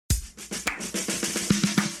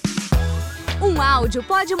áudio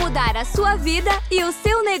pode mudar a sua vida e o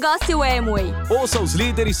seu negócio Amway. Ouça os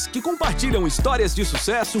líderes que compartilham histórias de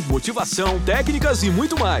sucesso, motivação, técnicas e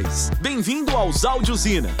muito mais. Bem-vindo aos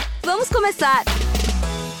Audiozina. Vamos começar!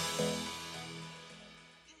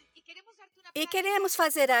 E queremos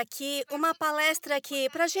fazer aqui uma palestra que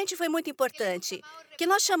pra gente foi muito importante, que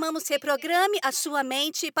nós chamamos Reprograme a sua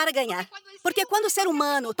mente para ganhar. Porque quando o ser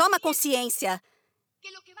humano toma consciência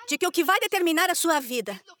de que o que vai determinar a sua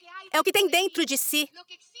vida é o que tem dentro de si,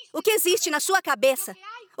 o que existe na sua cabeça,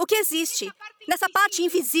 o que existe nessa parte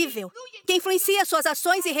invisível, que influencia suas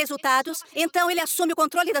ações e resultados, então ele assume o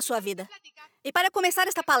controle da sua vida. E para começar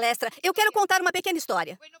esta palestra, eu quero contar uma pequena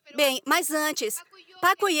história. Bem, mas antes,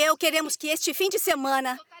 Paco e eu queremos que este fim de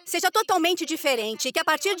semana seja totalmente diferente e que a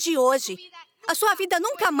partir de hoje, a sua vida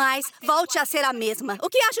nunca mais volte a ser a mesma. O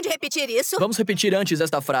que acham de repetir isso? Vamos repetir antes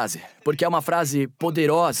esta frase, porque é uma frase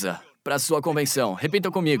poderosa para sua convenção. Repita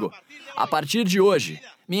comigo. A partir de hoje,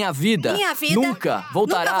 minha vida nunca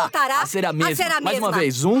voltará a ser a mesma. Mais uma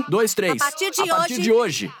vez. 1, 2, 3. A partir de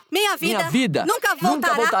hoje, minha vida nunca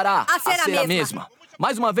voltará a ser a mesma.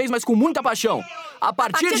 Mais uma vez, mas com muita paixão. A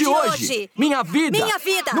partir de hoje, minha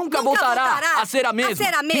vida nunca voltará a ser a mesma.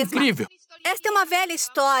 Incrível. Esta é uma velha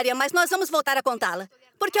história, mas nós vamos voltar a contá-la,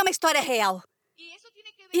 porque é uma história real.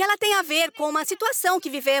 E ela tem a ver com uma situação que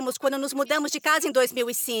vivemos quando nos mudamos de casa em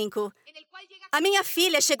 2005. A minha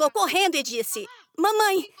filha chegou correndo e disse: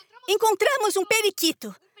 "Mamãe, encontramos um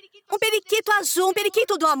periquito. Um periquito azul, um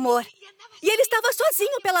periquito do amor. E ele estava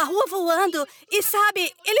sozinho pela rua voando. E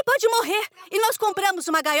sabe, ele pode morrer. E nós compramos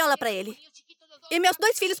uma gaiola para ele." E meus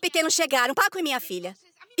 2 filhos pequenos chegaram, Paco e minha filha.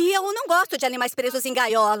 E eu não gosto de animais presos em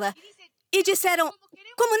gaiola. E disseram: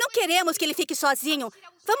 "Como não queremos que ele fique sozinho,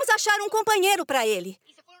 vamos achar um companheiro para ele."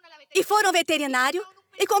 E foram ao veterinário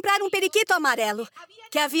e compraram um periquito amarelo,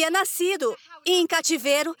 que havia nascido em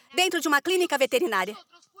cativeiro dentro de uma clínica veterinária.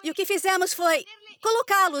 E o que fizemos foi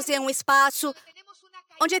colocá-los em um espaço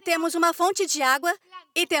onde temos uma fonte de água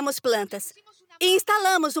e temos plantas. E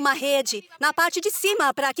instalamos uma rede na parte de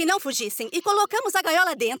cima para que não fugissem. E colocamos a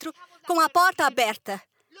gaiola dentro, com a porta aberta.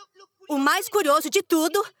 O mais curioso de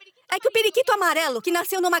tudo é que o periquito amarelo, que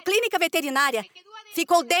nasceu numa clínica veterinária,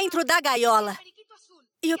 ficou dentro da gaiola.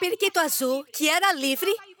 E o periquito azul, que era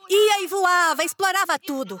livre, ia e voava, explorava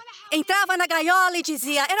tudo. Entrava na gaiola e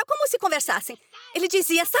dizia, era como se conversassem. Ele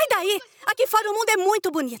dizia: "Sai daí, aqui fora o mundo é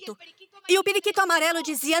muito bonito." E o periquito amarelo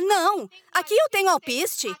dizia: "Não, aqui eu tenho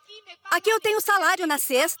alpiste, aqui eu tenho salário na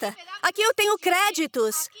cesta, aqui eu tenho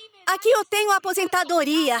créditos, aqui eu tenho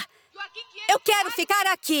aposentadoria. Eu quero ficar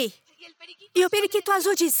aqui." E o periquito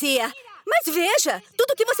azul dizia: "Mas veja,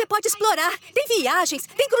 tudo que você pode explorar. Tem viagens,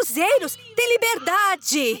 tem cruzeiros, tem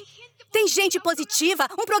liberdade. Tem gente positiva,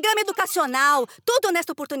 um programa educacional, tudo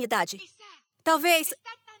nesta oportunidade." Talvez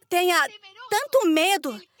tenha tanto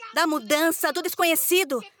medo da mudança, do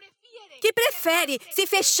desconhecido, que prefere se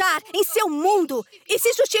fechar em seu mundo e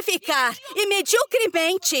se justificar e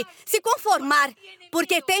mediocremente se conformar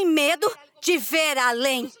porque tem medo de ver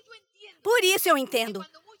além. Por isso eu entendo.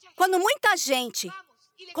 Quando muita gente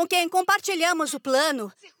com quem compartilhamos o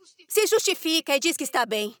plano se justifica e diz que está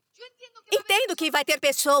bem. Entendo que vai ter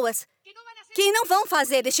pessoas que não vão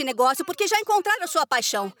fazer este negócio porque já encontraram sua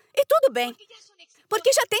paixão. E tudo bem.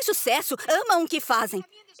 Porque já tem sucesso, amam o que fazem.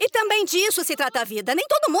 E também disso se trata a vida. Nem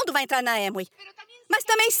todo mundo vai entrar na Amway. Mas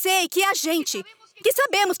também sei que há gente que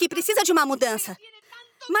sabemos que precisa de uma mudança.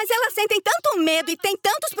 Mas elas sentem tanto medo e têm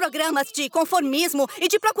tantos programas de conformismo e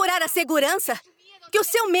de procurar a segurança que o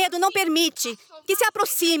seu medo não permite que se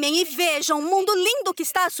aproximem e vejam o mundo lindo que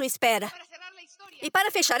está à sua espera. E para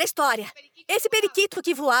fechar a história, esse periquito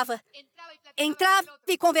que voava, entrava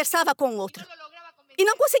e conversava com o outro. E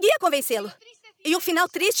não conseguia convencê-lo. E o final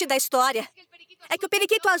triste da história é que o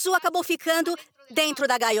periquito azul acabou ficando dentro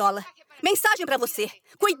da gaiola. Mensagem para você: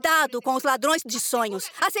 cuidado com os ladrões de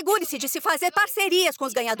sonhos. Assegure-se de se fazer parcerias com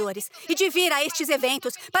os ganhadores e de vir a estes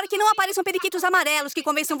eventos para que não apareçam periquitos amarelos que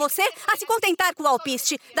convençam você a se contentar com o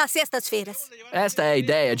alpiste das sextas-feiras. Esta é a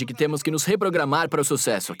ideia de que temos que nos reprogramar para o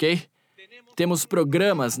sucesso, ok? Temos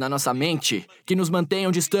programas na nossa mente que nos mantêm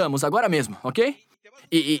onde estamos agora mesmo, ok?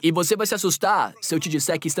 E você vai se assustar se eu te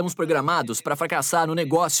disser que estamos programados para fracassar no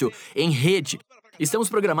negócio em rede. Estamos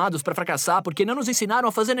programados para fracassar porque não nos ensinaram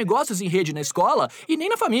a fazer negócios em rede na escola e nem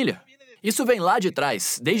na família. Isso vem lá de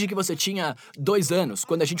trás, desde que você tinha 2 anos,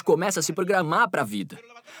 quando a gente começa a se programar para a vida.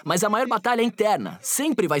 Mas a maior batalha é interna,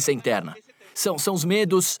 sempre vai ser interna. São os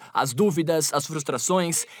medos, as dúvidas, as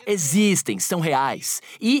frustrações, existem, são reais.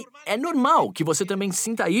 E é normal que você também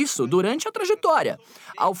sinta isso durante a trajetória,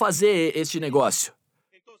 ao fazer este negócio.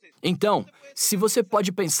 Então, se você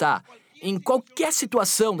pode pensar em qualquer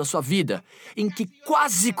situação da sua vida em que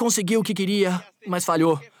quase conseguiu o que queria, mas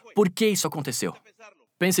falhou. Por que isso aconteceu?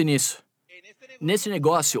 Pense nisso. Nesse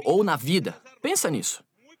negócio ou na vida, pensa nisso.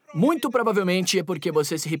 Muito provavelmente é porque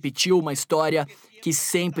você se repetiu uma história que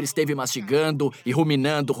sempre esteve mastigando e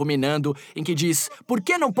ruminando, em que diz, por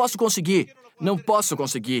que não posso conseguir? Não posso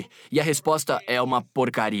conseguir. E a resposta é uma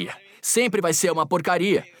porcaria. Sempre vai ser uma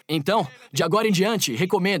porcaria. Então, de agora em diante,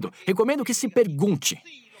 recomendo que se pergunte.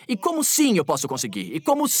 E como sim eu posso conseguir? E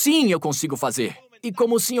como sim eu consigo fazer? E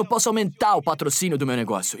como sim eu posso aumentar o patrocínio do meu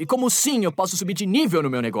negócio? E como sim eu posso subir de nível no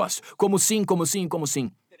meu negócio? Como sim?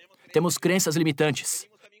 Temos crenças limitantes.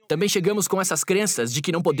 Também chegamos com essas crenças de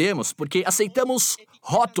que não podemos porque aceitamos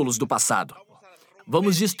rótulos do passado.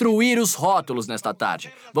 Vamos destruir os rótulos nesta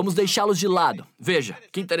tarde. Vamos deixá-los de lado. Veja,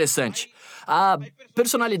 que interessante. Há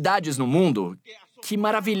personalidades no mundo que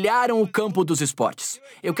maravilharam o campo dos esportes.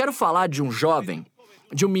 Eu quero falar de um jovem,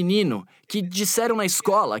 de um menino, que disseram na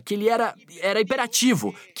escola que ele era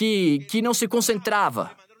hiperativo, que não se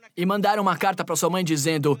concentrava. E mandaram uma carta para sua mãe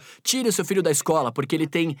dizendo, tire o seu filho da escola porque ele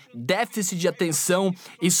tem déficit de atenção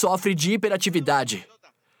e sofre de hiperatividade.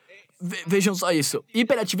 Vejam só isso.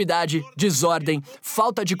 Hiperatividade, desordem,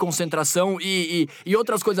 falta de concentração e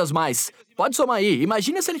outras coisas mais. Pode somar aí.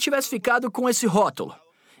 Imagina se ele tivesse ficado com esse rótulo.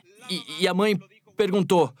 E a mãe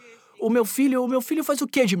perguntou, o meu filho faz o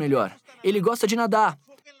que de melhor? Ele gosta de nadar.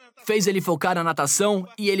 Fez ele focar na natação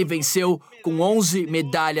e ele venceu com 11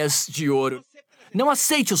 medalhas de ouro. Não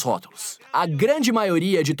aceite os rótulos. A grande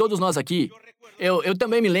maioria de todos nós aqui, eu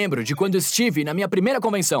também me lembro de quando estive na minha primeira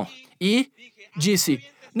convenção e disse,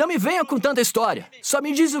 não me venha com tanta história, só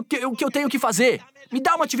me diz o que eu tenho que fazer. Me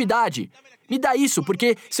dá uma atividade, me dá isso,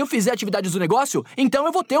 porque se eu fizer atividades do negócio, então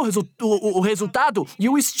eu vou ter o resultado e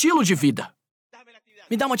o estilo de vida.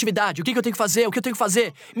 Me dá uma atividade, o que eu tenho que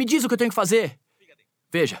fazer, me diz o que eu tenho que fazer.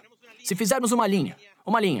 Veja, se fizermos uma linha,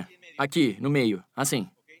 aqui no meio, assim,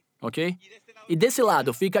 ok? E desse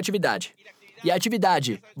lado fica a atividade. E a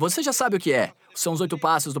atividade, você já sabe o que é. São os 8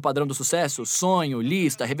 passos do padrão do sucesso: sonho,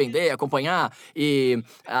 lista, revender, acompanhar e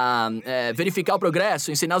verificar o progresso,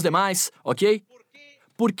 ensinar os demais, ok?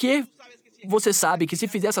 Porque você sabe que se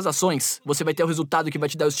fizer essas ações, você vai ter o resultado que vai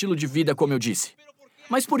te dar o estilo de vida, como eu disse.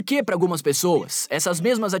 Mas por que para algumas pessoas essas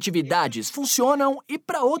mesmas atividades funcionam e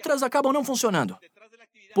para outras acabam não funcionando?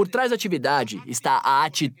 Por trás da atividade está a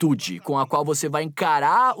atitude com a qual você vai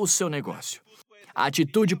encarar o seu negócio. A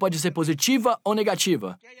atitude pode ser positiva ou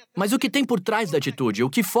negativa. Mas o que tem por trás da atitude? O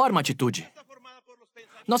que forma a atitude?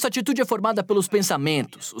 Nossa atitude é formada pelos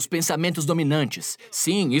pensamentos, os pensamentos dominantes.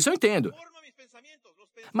 Sim, isso eu entendo.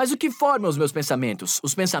 Mas o que forma os meus pensamentos?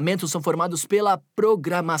 Os pensamentos são formados pela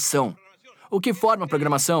programação. O que forma a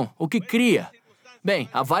programação? O que cria? Bem,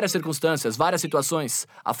 há várias circunstâncias, várias situações.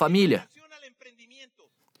 A família.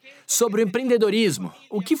 Sobre o empreendedorismo.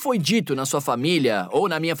 O que foi dito na sua família ou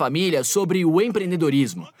na minha família sobre o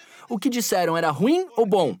empreendedorismo? O que disseram era ruim ou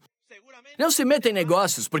bom? Não se meta em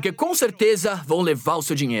negócios, porque com certeza vão levar o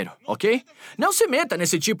seu dinheiro, ok? Não se meta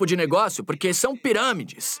nesse tipo de negócio, porque são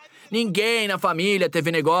pirâmides. Ninguém na família teve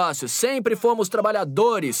negócio, sempre fomos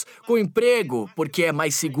trabalhadores com emprego, porque é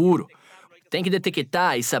mais seguro. Tem que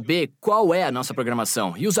detectar e saber qual é a nossa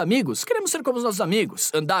programação. E os amigos, queremos ser como os nossos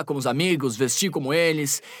amigos, andar como os amigos, vestir como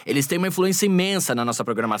eles. Eles têm uma influência imensa na nossa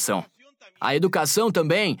programação. A educação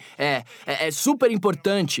também é super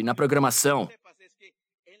importante na programação.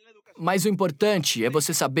 Mas o importante é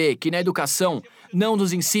você saber que na educação não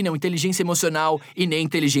nos ensinam inteligência emocional e nem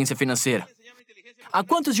inteligência financeira. A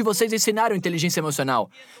quantos de vocês ensinaram inteligência emocional?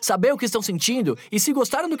 Saber o que estão sentindo e, se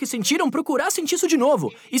gostaram do que sentiram, procurar sentir isso de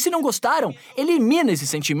novo. E se não gostaram, elimina esse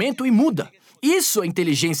sentimento e muda. Isso é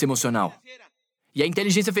inteligência emocional. E a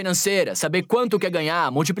inteligência financeira, saber quanto quer ganhar,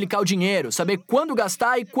 multiplicar o dinheiro, saber quando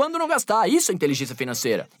gastar e quando não gastar, isso é inteligência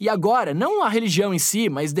financeira. E agora, não a religião em si,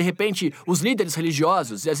 mas de repente os líderes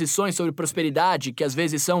religiosos e as lições sobre prosperidade que às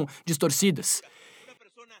vezes são distorcidas.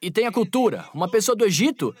 E tem a cultura. Uma pessoa do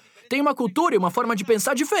Egito tem uma cultura e uma forma de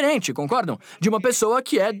pensar diferente, concordam? De uma pessoa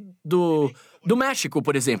que é do México,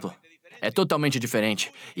 por exemplo. É totalmente diferente.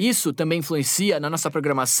 Isso também influencia na nossa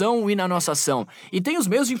programação e na nossa ação. E tem os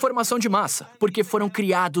meios de informação de massa, porque foram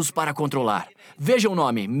criados para controlar. Veja o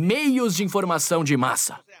nome, meios de informação de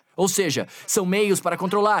massa. Ou seja, são meios para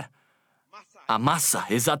controlar. A massa,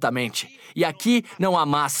 exatamente. E aqui não há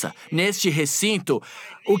massa. Neste recinto,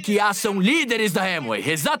 o que há são líderes da Amway,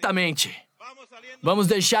 exatamente. Vamos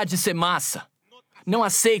deixar de ser massa. Não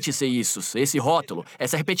aceite ser isso, esse rótulo,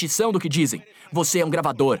 essa repetição do que dizem. Você é um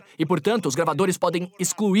gravador e, portanto, os gravadores podem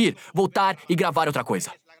excluir, voltar e gravar outra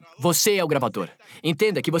coisa. Você é o gravador.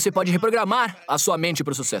 Entenda que você pode reprogramar a sua mente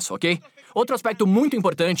para o sucesso, ok? Outro aspecto muito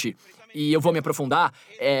importante, e eu vou me aprofundar,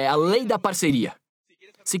 é a lei da parceria.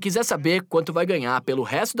 Se quiser saber quanto vai ganhar pelo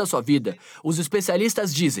resto da sua vida, os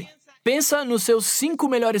especialistas dizem: pensa nos seus 5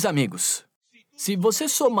 melhores amigos. Se você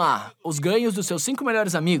somar os ganhos dos seus 5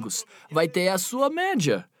 melhores amigos, vai ter a sua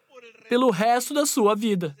média pelo resto da sua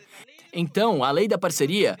vida. Então, a lei da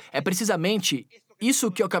parceria é precisamente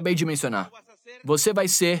isso que eu acabei de mencionar. Você vai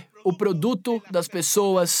ser o produto das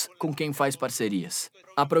pessoas com quem faz parcerias.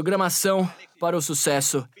 A programação para o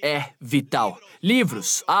sucesso é vital.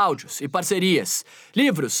 Livros, áudios e parcerias.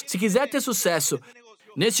 Livros, se quiser ter sucesso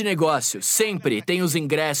neste negócio, sempre tem os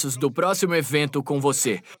ingressos do próximo evento com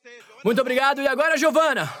você. Muito obrigado, e agora,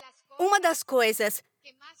 Geovana! Uma das coisas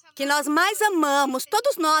que nós mais amamos,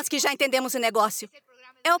 todos nós que já entendemos o negócio,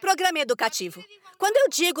 é o programa educativo. Quando eu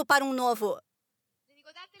digo para um novo...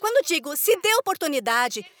 Quando digo, se dê a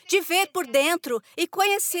oportunidade de ver por dentro e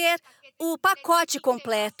conhecer o pacote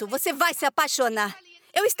completo, você vai se apaixonar.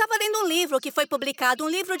 Eu estava lendo um livro que foi publicado, um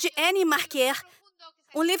livro de Annie Marquer,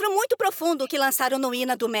 um livro muito profundo que lançaram no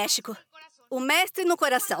INA do México. O Mestre no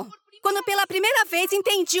Coração. Quando pela primeira vez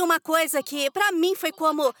entendi uma coisa que, para mim, foi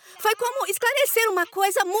como esclarecer uma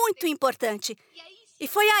coisa muito importante. E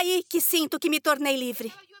foi aí que sinto que me tornei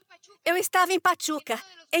livre. Eu estava em Pachuca,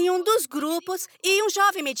 em um dos grupos, e um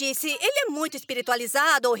jovem me disse, ele é muito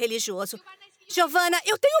espiritualizado ou religioso. Geovana,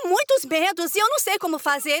 eu tenho muitos medos e eu não sei como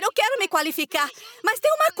fazer, eu quero me qualificar, mas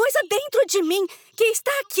tem uma coisa dentro de mim que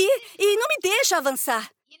está aqui e não me deixa avançar.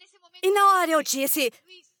 E na hora eu disse,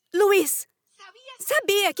 Luiz,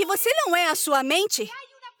 sabia que você não é a sua mente?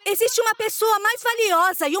 Existe uma pessoa mais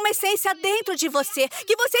valiosa e uma essência dentro de você,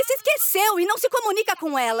 que você se esqueceu e não se comunica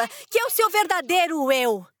com ela, que é o seu verdadeiro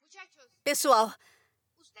eu. Pessoal,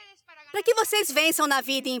 para que vocês vençam na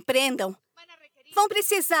vida e empreendam, vão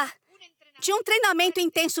precisar de um treinamento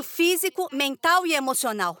intenso físico, mental e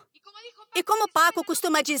emocional. E como Paco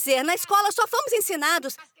costuma dizer, na escola só fomos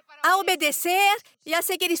ensinados a obedecer e a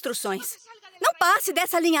seguir instruções. Não passe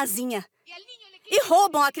dessa linhazinha. E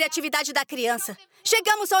roubam a criatividade da criança.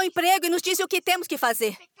 Chegamos ao emprego e nos dizem o que temos que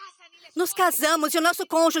fazer. Nos casamos e o nosso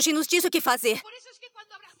cônjuge nos diz o que fazer.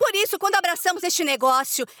 Por isso, quando abraçamos este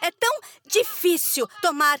negócio, é tão difícil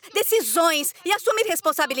tomar decisões e assumir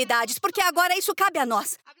responsabilidades, porque agora isso cabe a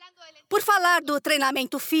nós. Por falar do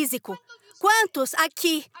treinamento físico, quantos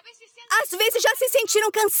aqui, às vezes, já se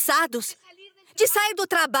sentiram cansados de sair do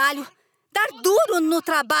trabalho, dar duro no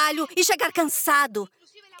trabalho e chegar cansado?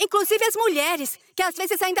 Inclusive as mulheres, que às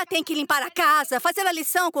vezes ainda têm que limpar a casa, fazer a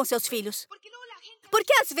lição com seus filhos.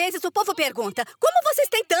 Porque às vezes o povo pergunta, como vocês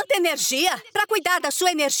têm tanta energia? Para cuidar da sua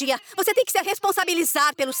energia, você tem que se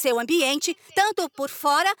responsabilizar pelo seu ambiente, tanto por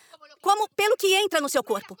fora como pelo que entra no seu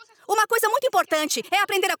corpo. Uma coisa muito importante é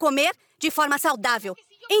aprender a comer de forma saudável.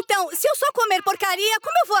 Então, se eu só comer porcaria,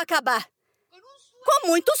 como eu vou acabar? Com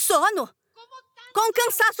muito sono. Com um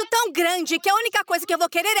cansaço tão grande que a única coisa que eu vou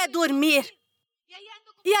querer é dormir.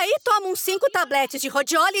 E aí tomo uns 5 tabletes de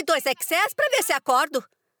rhodiola e 2 Excess para ver se acordo.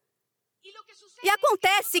 E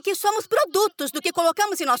acontece que somos produtos do que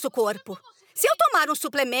colocamos em nosso corpo. Se eu tomar um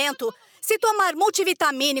suplemento, se tomar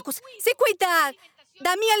multivitamínicos, se cuidar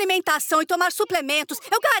da minha alimentação e tomar suplementos,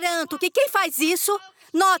 eu garanto que quem faz isso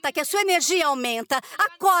nota que a sua energia aumenta,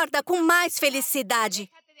 acorda com mais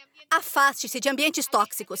felicidade. Afaste-se de ambientes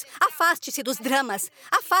tóxicos, afaste-se dos dramas,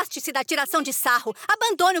 afaste-se da tiração de sarro,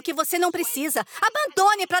 abandone o que você não precisa,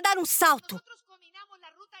 abandone para dar um salto.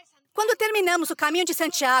 Quando terminamos o caminho de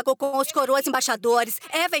Santiago com os coroas embaixadores,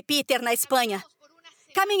 Eva e Peter, na Espanha,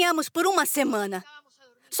 caminhamos por uma semana.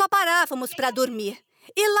 Só parávamos para dormir.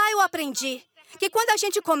 E lá eu aprendi que quando a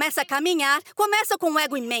gente começa a caminhar, começa com um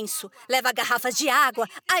ego imenso. Leva garrafas de água,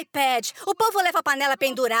 iPad, o povo leva panela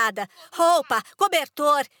pendurada, roupa,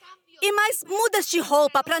 cobertor e mais mudas de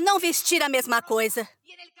roupa para não vestir a mesma coisa.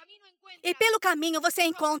 E pelo caminho você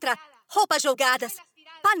encontra roupas jogadas,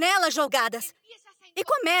 panelas jogadas. E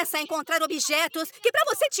começa a encontrar objetos que para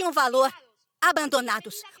você tinham valor,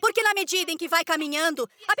 abandonados. Porque na medida em que vai caminhando,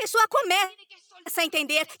 a pessoa começa a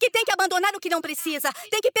entender que tem que abandonar o que não precisa,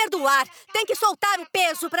 tem que perdoar, tem que soltar o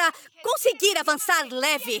peso para conseguir avançar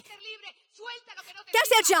leve. Quer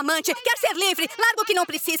ser diamante, quer ser livre, larga o que não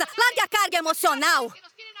precisa, largue a carga emocional.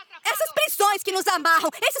 Essas prisões que nos amarram,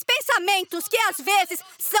 esses pensamentos que às vezes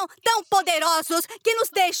são tão poderosos que nos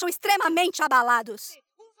deixam extremamente abalados.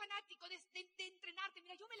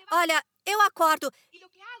 Olha, eu acordo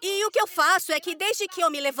e o que eu faço é que desde que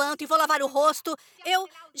eu me levanto e vou lavar o rosto, eu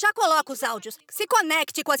já coloco os áudios. Se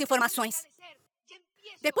conecte com as informações.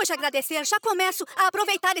 Depois de agradecer, já começo a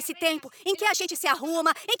aproveitar esse tempo em que a gente se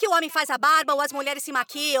arruma, em que o homem faz a barba ou as mulheres se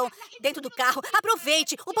maquiam dentro do carro.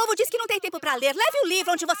 Aproveite. O povo diz que não tem tempo para ler. Leve o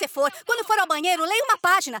livro onde você for. Quando for ao banheiro, leia uma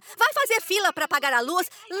página. Vai fazer fila para apagar a luz.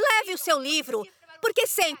 Leve o seu livro. Porque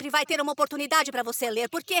sempre vai ter uma oportunidade para você ler.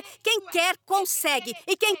 Porque quem quer, consegue.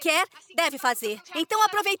 E quem quer, deve fazer. Então,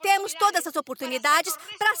 aproveitemos todas as oportunidades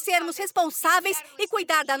para sermos responsáveis e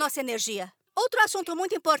cuidar da nossa energia. Outro assunto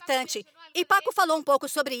muito importante, e Paco falou um pouco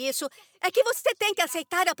sobre isso, é que você tem que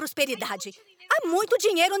aceitar a prosperidade. Há muito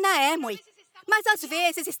dinheiro na Amway, mas às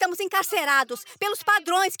vezes estamos encarcerados pelos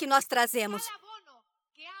padrões que nós trazemos.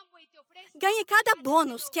 Ganhe cada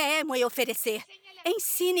bônus que a Amway oferecer.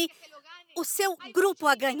 Ensine o seu grupo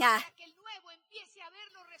a ganhar.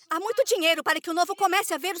 Há muito dinheiro para que o novo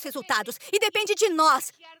comece a ver os resultados e depende de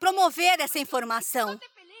nós promover essa informação.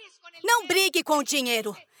 Não brigue com o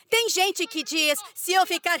dinheiro. Tem gente que diz, se eu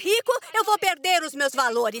ficar rico, eu vou perder os meus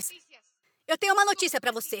valores. Eu tenho uma notícia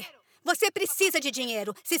para você. Você precisa de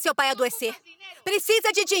dinheiro se seu pai adoecer.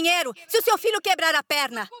 Precisa de dinheiro se o seu filho quebrar a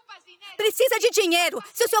perna. Precisa de dinheiro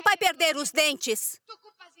se o seu pai perder os dentes.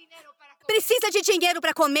 Precisa de dinheiro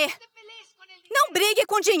para comer. Não brigue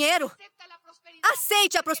com dinheiro.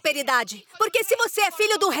 Aceite a prosperidade. Porque se você é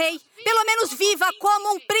filho do rei, pelo menos viva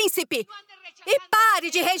como um príncipe. E pare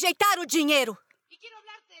de rejeitar o dinheiro.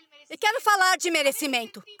 E quero falar de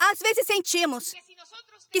merecimento. Às vezes sentimos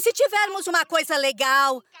que se tivermos uma coisa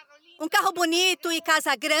legal, um carro bonito e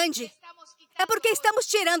casa grande, é porque estamos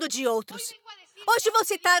tirando de outros. Hoje vou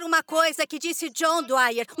citar uma coisa que disse John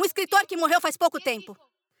Dwyer, um escritor que morreu faz pouco tempo.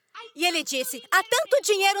 E ele disse, há tanto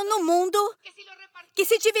dinheiro no mundo que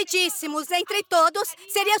se dividíssemos entre todos,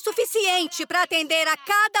 seria suficiente para atender a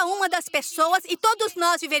cada uma das pessoas e todos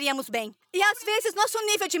nós viveríamos bem. E às vezes nosso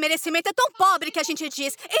nível de merecimento é tão pobre que a gente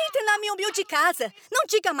diz, entre na minha humilde casa. Não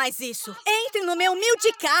diga mais isso. Entre no meu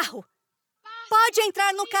humilde carro. Pode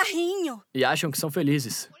entrar no carrinho. E acham que são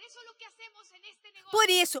felizes. Por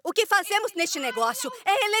isso, o que fazemos neste negócio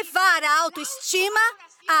é elevar a autoestima,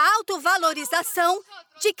 a autovalorização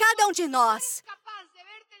de cada um de nós.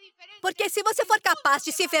 Porque se você for capaz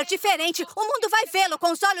de se ver diferente, o mundo vai vê-lo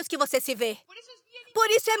com os olhos que você se vê. Por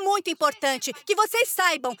isso é muito importante que vocês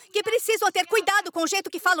saibam que precisam ter cuidado com o jeito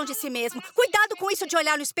que falam de si mesmo. Cuidado com isso de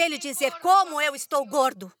olhar no espelho e dizer como eu estou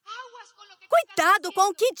gordo. Cuidado com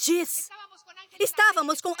o que diz.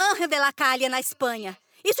 Estávamos com Ángel de la Calle na Espanha.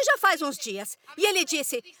 Isso já faz uns dias. E ele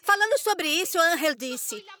disse, falando sobre isso, Ángel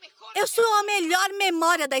disse, eu sou a melhor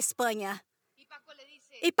memória da Espanha.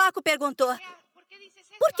 E Paco perguntou,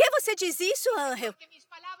 por que você diz isso, Ángel?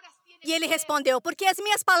 E ele respondeu, porque as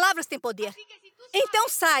minhas palavras têm poder. Então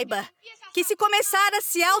saiba que se começar a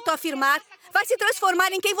se autoafirmar, vai se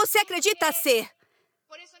transformar em quem você acredita ser.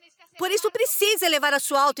 Por isso precisa elevar a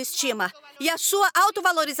sua autoestima e a sua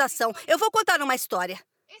autovalorização. Eu vou contar uma história.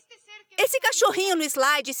 Esse cachorrinho no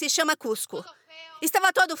slide se chama Cusco.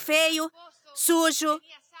 Estava todo feio, sujo,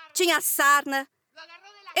 tinha sarna.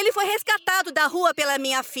 Ele foi resgatado da rua pela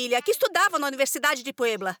minha filha, que estudava na Universidade de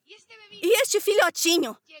Puebla. E este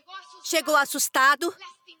filhotinho chegou assustado,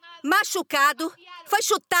 machucado, foi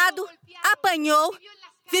chutado, apanhou,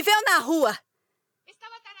 viveu na rua.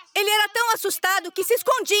 Ele era tão assustado que se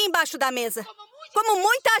escondia embaixo da mesa. Como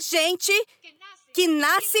muita gente que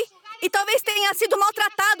nasce e talvez tenha sido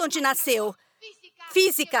maltratado onde nasceu,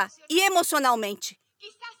 física e emocionalmente.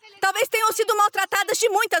 Talvez tenham sido maltratadas de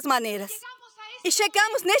muitas maneiras. E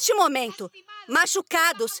chegamos neste momento,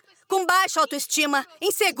 machucados, com baixa autoestima,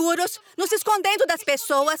 inseguros, nos escondendo das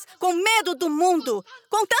pessoas, com medo do mundo,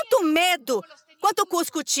 com tanto medo quanto o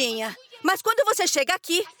Cusco tinha. Mas quando você chega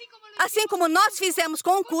aqui, assim como nós fizemos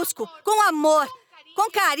com o Cusco, com amor, com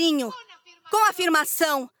carinho, com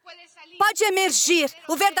afirmação, pode emergir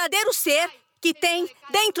o verdadeiro ser que tem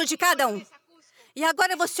dentro de cada um. E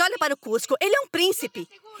agora você olha para o Cusco, ele é um príncipe.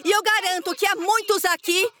 E eu garanto que há muitos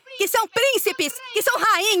aqui que são príncipes, que são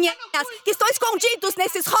rainhas, que estão escondidos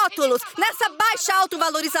nesses rótulos, nessa baixa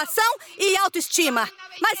autovalorização e autoestima.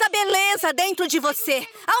 Mas a beleza dentro de você,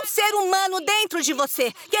 há um ser humano dentro de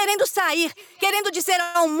você, querendo sair, querendo dizer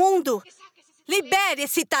ao mundo, libere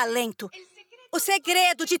esse talento. O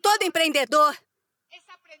segredo de todo empreendedor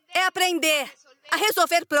é aprender a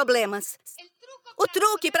resolver problemas. O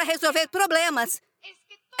truque para resolver problemas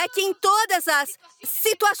é que em todas as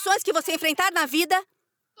situações que você enfrentar na vida,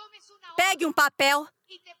 pegue um papel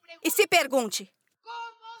e se pergunte,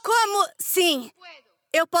 como, sim,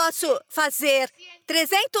 eu posso fazer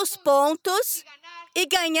 300 pontos e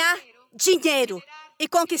ganhar dinheiro e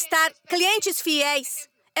conquistar clientes fiéis?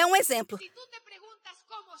 É um exemplo.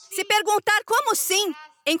 Se perguntar como sim,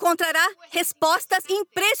 encontrará respostas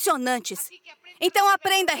impressionantes. Então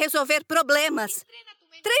aprenda a resolver problemas.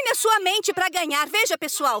 Treine a sua mente para ganhar. Veja,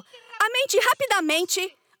 pessoal, a mente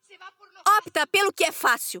rapidamente opta pelo que é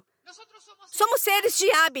fácil. Somos seres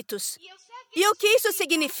de hábitos. E o que isso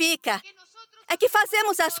significa é que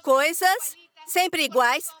fazemos as coisas sempre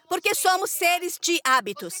iguais porque somos seres de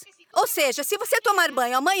hábitos. Ou seja, se você tomar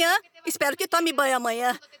banho amanhã, espero que tome banho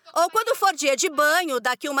amanhã. Ou quando for dia de banho,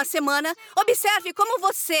 daqui uma semana, observe como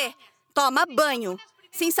você toma banho.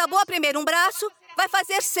 Se ensaboa primeiro um braço, vai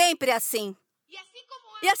fazer sempre assim.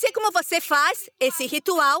 E assim como você faz esse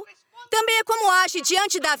ritual, também é como age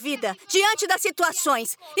diante da vida, diante das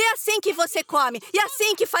situações. E é assim que você come, e é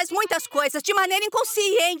assim que faz muitas coisas de maneira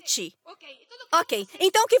inconsciente. Ok,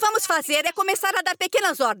 então o que vamos fazer é começar a dar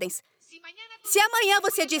pequenas ordens. Se amanhã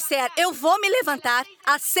você disser, eu vou me levantar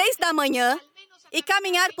às 6 da manhã e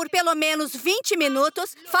caminhar por pelo menos 20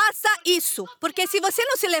 minutos, faça isso. Porque se você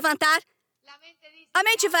não se levantar, a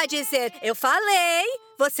mente vai dizer, eu falei,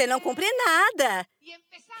 você não cumpre nada.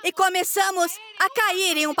 E começamos a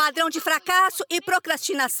cair em um padrão de fracasso e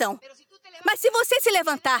procrastinação. Mas se você se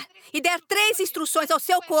levantar e der 3 instruções ao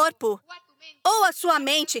seu corpo, ou à sua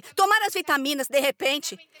mente, tomar as vitaminas de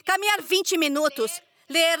repente, caminhar 20 minutos,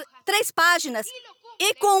 ler 3 páginas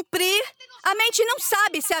e cumprir, a mente não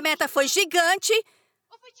sabe se a meta foi gigante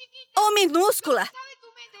ou minúscula.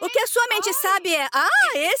 O que a sua mente sabe é,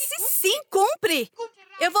 esse sim cumpre.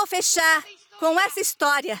 Eu vou fechar com essa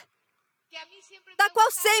história, da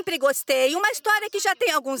qual sempre gostei. Uma história que já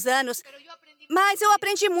tem alguns anos, mas eu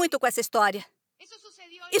aprendi muito com essa história.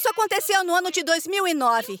 Isso aconteceu no ano de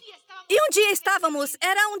 2009. E um dia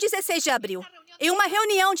era um 16 de abril, em uma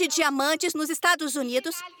reunião de diamantes nos Estados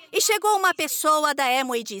Unidos, e chegou uma pessoa da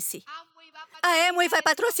Amway e disse, a Amway vai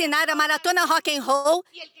patrocinar a maratona rock and roll,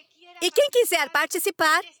 e quem quiser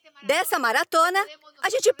participar dessa maratona, a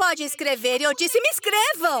gente pode inscrever. E eu disse, me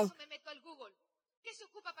inscrevam!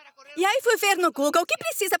 E aí fui ver no Google o que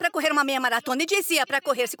precisa para correr uma meia maratona. E dizia, para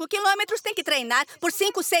correr 5 quilômetros, tem que treinar por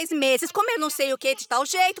 5, 6 meses, comer não sei o que de tal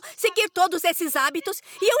jeito, seguir todos esses hábitos.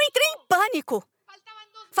 E eu entrei em pânico.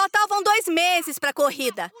 Faltavam 2 meses para a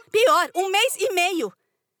corrida. Pior, 1 mês e meio.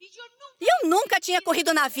 E eu nunca tinha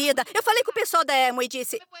corrido na vida. Eu falei com o pessoal da Emo e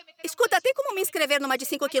disse, escuta, tem como me inscrever numa de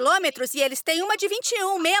 5 quilômetros? E eles têm uma de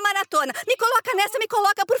 21, meia maratona. Me coloca nessa, me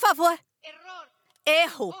coloca, por favor.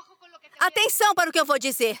 Erro. Atenção para o que eu vou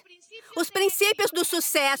dizer. Os princípios do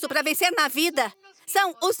sucesso para vencer na vida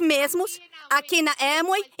são os mesmos aqui na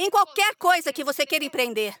Amway, em qualquer coisa que você queira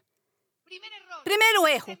empreender. Primeiro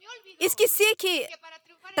erro. Esqueci que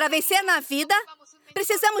para vencer na vida,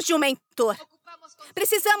 precisamos de um mentor.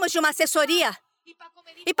 Precisamos de uma assessoria.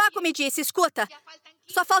 E Paco me disse, escuta,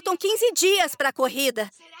 só faltam 15 dias para a corrida.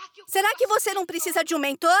 Será que você não precisa de um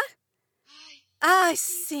mentor? Ai,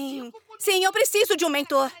 sim. Sim, eu preciso de um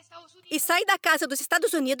mentor. E saí da casa dos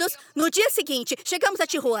Estados Unidos no dia seguinte. Chegamos a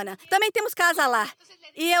Tijuana. Também temos casa lá.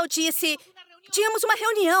 E eu disse, tínhamos uma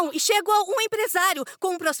reunião e chegou um empresário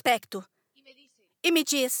com um prospecto. E me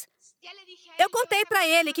diz, eu contei para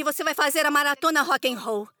ele que você vai fazer a maratona rock and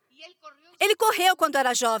roll. Ele correu quando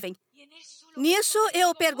era jovem. Nisso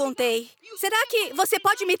eu perguntei, será que você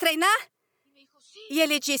pode me treinar? E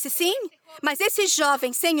ele disse, sim, mas esse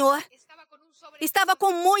jovem senhor estava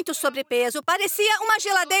com muito sobrepeso, parecia uma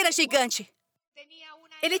geladeira gigante.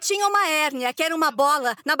 Ele tinha uma hérnia, que era uma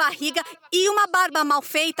bola, na barriga e uma barba mal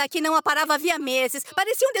feita que não aparava havia meses.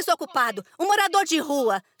 Parecia um desocupado, um morador de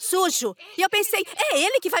rua, sujo. E eu pensei, é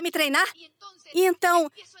ele que vai me treinar? E então,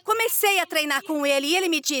 comecei a treinar com ele e ele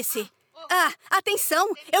me disse, atenção,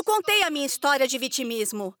 eu contei a minha história de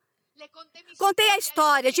vitimismo. Contei a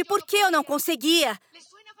história de por que eu não conseguia.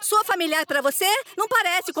 Soa familiar para você? Não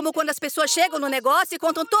parece como quando as pessoas chegam no negócio e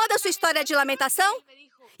contam toda a sua história de lamentação?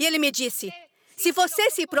 E ele me disse, se você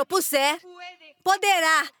se propuser,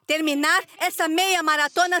 poderá terminar essa meia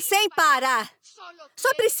maratona sem parar.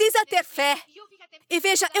 Só precisa ter fé. E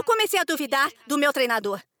veja, eu comecei a duvidar do meu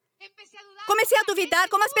treinador. Comecei a duvidar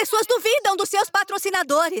como as pessoas duvidam dos seus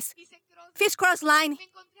patrocinadores. Fiz crossline.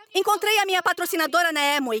 Encontrei a minha patrocinadora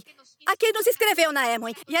na Amway. A quem nos inscreveu na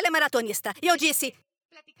Amway. E ela é maratonista. E eu disse,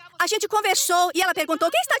 a gente conversou e ela perguntou,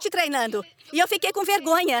 quem está te treinando? E eu fiquei com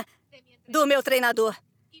vergonha do meu treinador.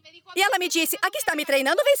 E ela me disse, a que está me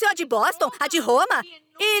treinando venceu a de Boston, a de Roma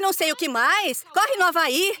e não sei o que mais. Corre no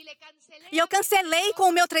Havaí. E eu cancelei com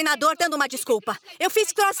o meu treinador dando uma desculpa. Eu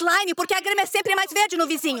fiz crossline porque a grama é sempre mais verde no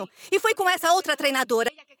vizinho. E fui com essa outra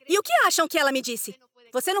treinadora. E o que acham que ela me disse?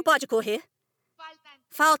 Você não pode correr.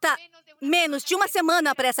 Falta menos de uma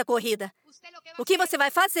semana para essa corrida. O que você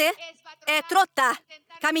vai fazer é trotar.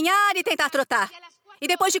 Caminhar e tentar trotar. E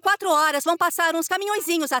depois de 4 horas vão passar uns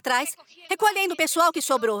caminhõezinhos atrás, recolhendo o pessoal que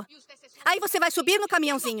sobrou. Aí você vai subir no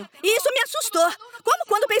caminhãozinho. E isso me assustou. Como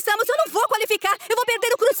quando pensamos, eu não vou qualificar, eu vou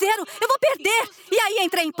perder o cruzeiro, eu vou perder. E aí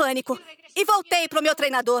entrei em pânico. E voltei pro meu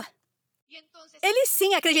treinador. Ele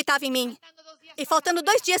sim acreditava em mim. E faltando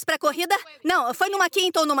 2 dias para a corrida, não, foi numa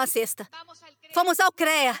quinta ou numa sexta. Fomos ao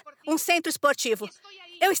CREA, um centro esportivo.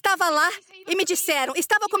 Eu estava lá e me disseram,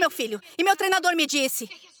 estava com meu filho. E meu treinador me disse,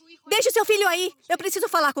 deixe seu filho aí, eu preciso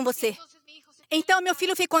falar com você. Então meu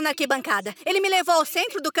filho ficou na arquibancada. Ele me levou ao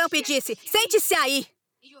centro do campo e disse, sente-se aí.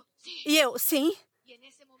 E eu, sim.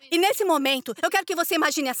 E nesse momento, eu quero que você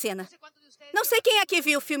imagine a cena. Não sei quem aqui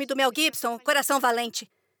viu o filme do Mel Gibson, Coração Valente.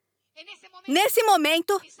 Nesse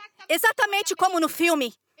momento, exatamente como no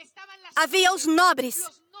filme, havia os nobres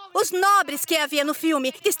que havia no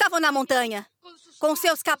filme, que estavam na montanha, com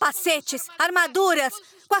seus capacetes, armaduras,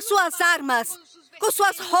 com as suas armas, com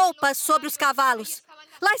suas roupas sobre os cavalos.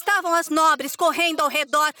 Lá estavam as nobres correndo ao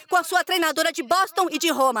redor com a sua treinadora de Boston e de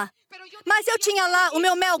Roma. Mas eu tinha lá o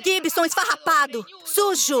meu Mel Gibson esfarrapado,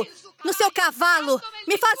 sujo, no seu cavalo,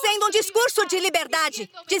 me fazendo um discurso de liberdade,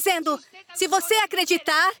 dizendo, se você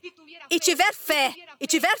acreditar e tiver fé,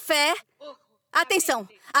 atenção,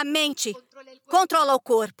 a mente controla o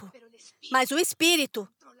corpo, mas o espírito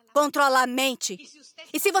controla a mente.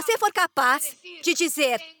 E se você for capaz de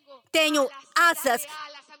dizer, tenho asas,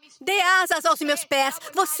 dê asas aos meus pés,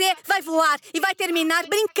 você vai voar e vai terminar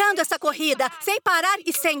brincando essa corrida, sem parar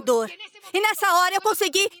e sem dor. E nessa hora eu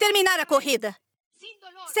consegui terminar a corrida.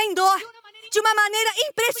 Sem dor, de uma maneira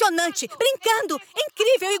impressionante, brincando,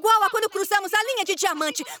 incrível, igual a quando cruzamos a linha de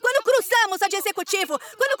diamante, quando cruzamos a de executivo,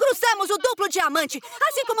 quando cruzamos o duplo diamante,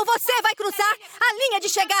 assim como você vai cruzar a linha de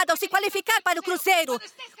chegada ao se qualificar para o cruzeiro,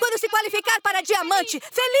 quando se qualificar para diamante,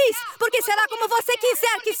 feliz, porque será como você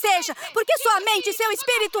quiser que seja, porque sua mente e seu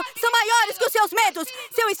espírito são maiores que os seus medos,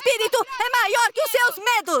 seu espírito é maior que os seus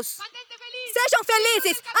medos. Sejam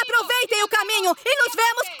felizes, aproveitem o caminho e nos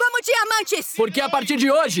vemos como diamantes. Porque a partir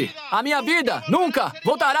de hoje, a minha vida nunca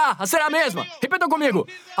voltará a ser a mesma. Repitam comigo.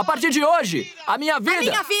 A partir de hoje, a minha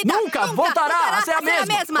vida nunca voltará a ser a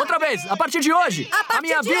mesma. Outra vez. A partir de hoje, a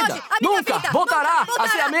minha vida nunca voltará a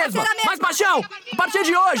ser a mesma. Mais paixão. A partir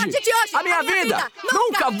de hoje, a minha vida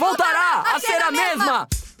nunca voltará a ser a mesma.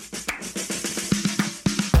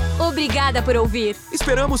 Obrigada por ouvir.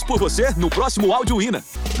 Esperamos por você no próximo Áudio Ina.